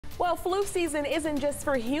Well, flu season isn't just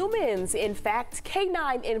for humans. In fact,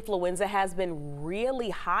 canine influenza has been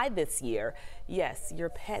really high this year. Yes, your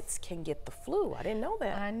pets can get the flu. I didn't know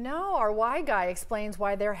that. I know. Our Y Guy explains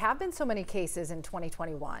why there have been so many cases in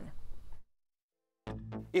 2021.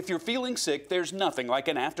 If you're feeling sick, there's nothing like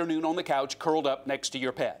an afternoon on the couch curled up next to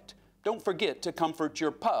your pet. Don't forget to comfort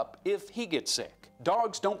your pup if he gets sick.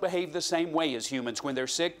 Dogs don't behave the same way as humans when they're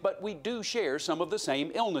sick, but we do share some of the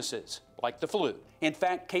same illnesses, like the flu. In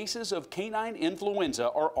fact, cases of canine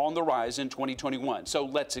influenza are on the rise in 2021, so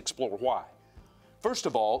let's explore why. First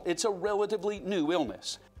of all, it's a relatively new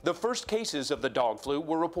illness. The first cases of the dog flu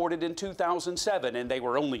were reported in 2007, and they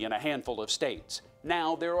were only in a handful of states.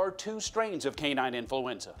 Now there are 2 strains of canine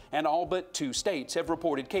influenza, and all but 2 states have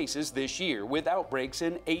reported cases this year, with outbreaks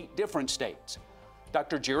in 8 different states.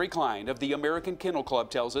 Dr. Jerry Klein of the American Kennel Club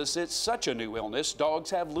tells us it's such a new illness, dogs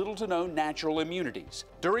have little to no natural immunities.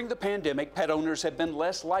 During the pandemic, pet owners have been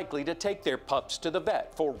less likely to take their pups to the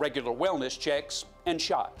vet for regular wellness checks and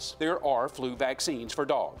shots. There are flu vaccines for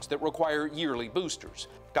dogs that require yearly boosters.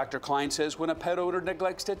 Dr. Klein says when a pet owner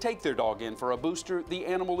neglects to take their dog in for a booster, the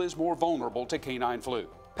animal is more vulnerable to canine flu.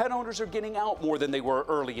 Pet owners are getting out more than they were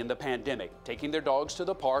early in the pandemic, taking their dogs to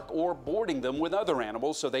the park or boarding them with other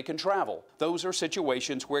animals so they can travel. Those are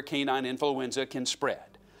situations where canine influenza can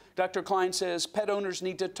spread. Dr. Klein says pet owners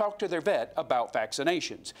need to talk to their vet about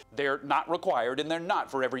vaccinations. They're not required and they're not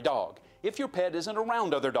for every dog. If your pet isn't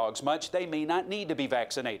around other dogs much, they may not need to be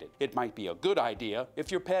vaccinated. It might be a good idea if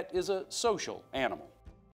your pet is a social animal.